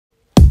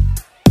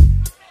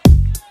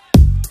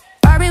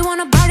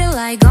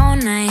like all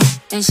night.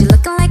 And she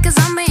looking like a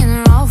zombie in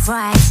her all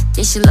right.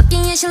 Yeah, she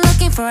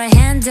looking for a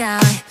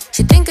handout.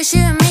 She think of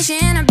shooting me, she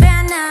in a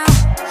band now.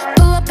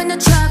 Pull up in the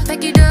truck,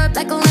 pick it up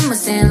like a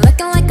limousine.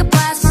 Looking like a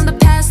blast from the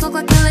past, look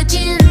like Billie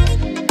Jean.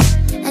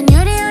 And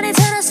you're the only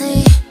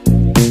Tennessee,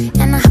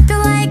 and I hope you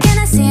like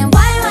Hennessy. And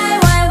why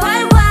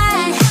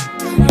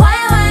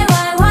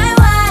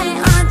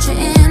aren't you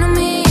into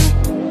me?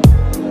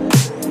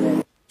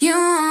 You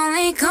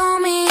only call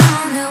me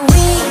on the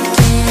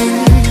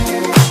weekend.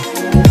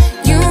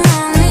 You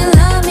only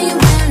love me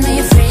when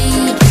we're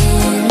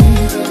freaking.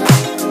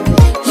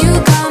 You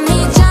got me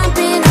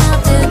jumping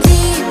off the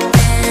deep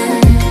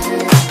end.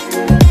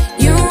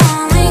 You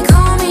only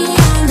call me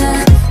on the,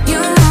 you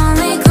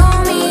only call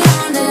me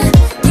on the,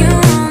 you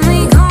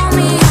only call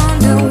me on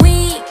the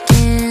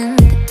weekend.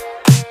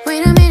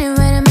 Wait a minute,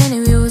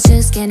 we was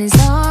just getting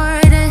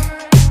started.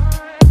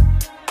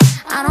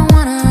 I don't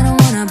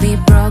wanna be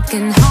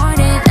broken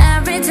hearted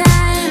every time.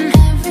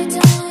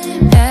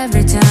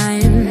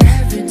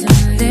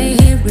 They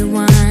hit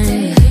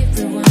rewind,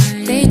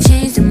 they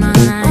change their mind.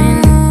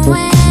 Oh,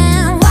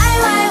 and why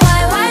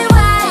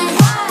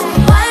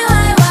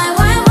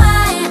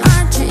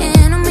aren't you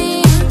into me?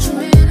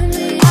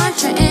 Aren't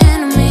you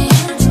into me?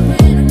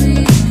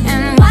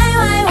 And why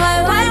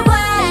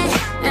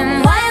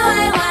and why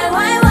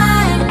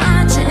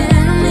aren't you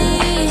into me?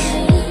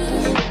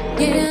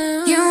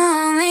 You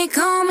only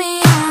call me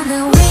on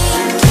the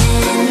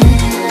weekend.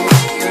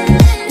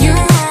 You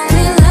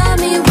only love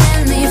me when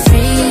we're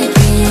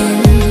freaking.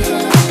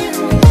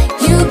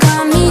 You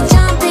got me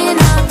jumping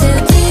off the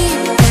deep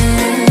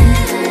end.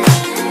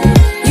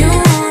 You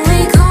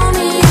only call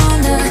me on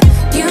the,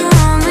 you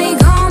only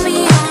call me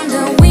on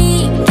the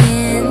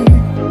weekend.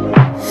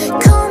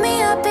 Call me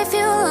up if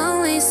you're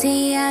lonely.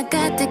 See, I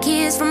got the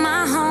keys from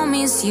my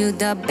homies. You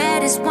the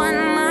baddest one,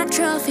 my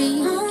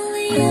trophy.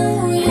 Only you.